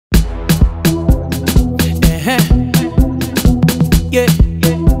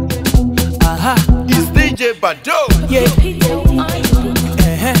DJ Baddo. Yeah.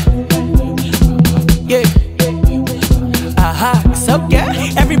 Yeah. Aha. What's up, yeah?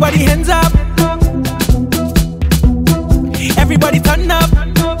 Everybody hands up. Everybody turn up.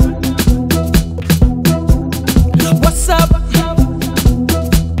 What's up?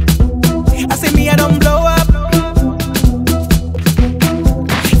 I say me, I don't blow up.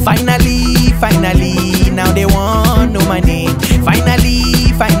 Finally, now they want know my name.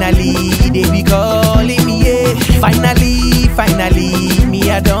 Finally, they be calling me, yeah. Finally, me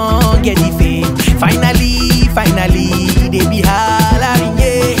I don't get the fame. Finally, they be hollering,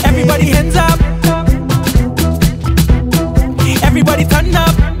 yeah. Everybody hands up. Everybody turn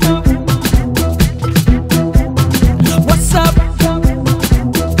up. What's up?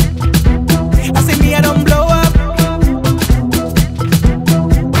 I say me I don't blow up.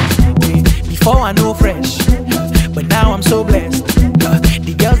 Before I know fresh, but now I'm so blessed.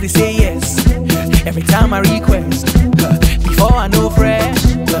 The girls they say yes every time I request. Before I know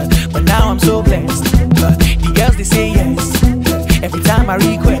fresh, but now I'm so blessed. The girls they say yes every time I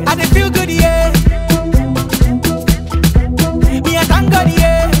request. I dey feel good, yeah. Me I thank God,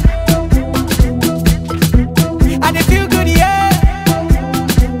 yeah. I dey feel good, yeah.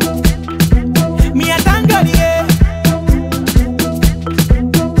 Me I thank God, yeah.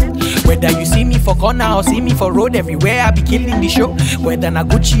 Whether you see me for corner or see me for road, everywhere I be killing the show. Whether na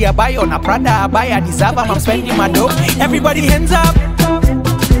Gucci I buy or na Prada I buy, I deserve I'm spending my dough. Everybody hands up.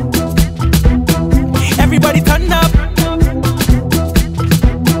 Everybody turn up.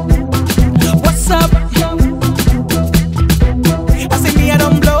 What's up? I say me I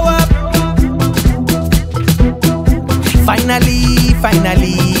don't blow up.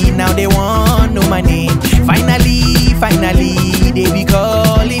 Finally, now they want know my name. Finally, they be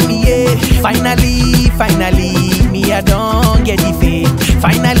calling me, yeah. Finally, me I don't get the fame.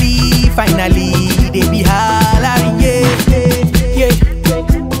 Finally, they be hollering, yeah. Yeah.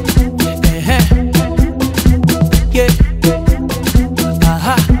 Yeah.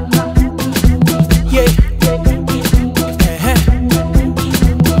 Aha. Yeah.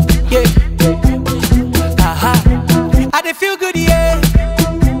 Yeah. Aha. I dey feel good, yeah.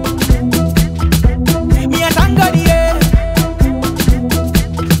 Me I thank God, yeah.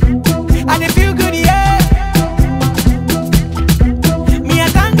 I dey feel good, yeah. Me I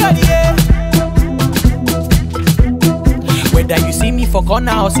thank God, yeah. Whether you see me for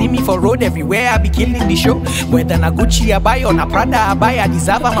corner or see me for road, everywhere I be killing the show. Whether na Gucci I buy or na Prada I buy, I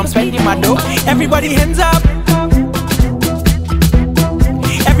deserve I'm spending my dough. Everybody hands up.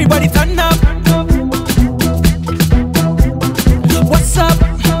 Everybody turn up. What's up?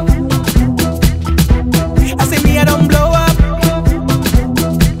 I say me I don't blow up.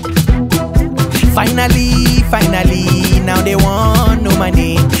 Finally, now they want know my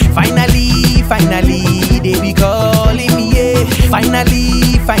name. Finally, they be calling me, yeah.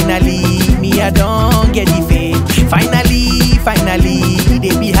 Finally, me I don't get the fame. Finally,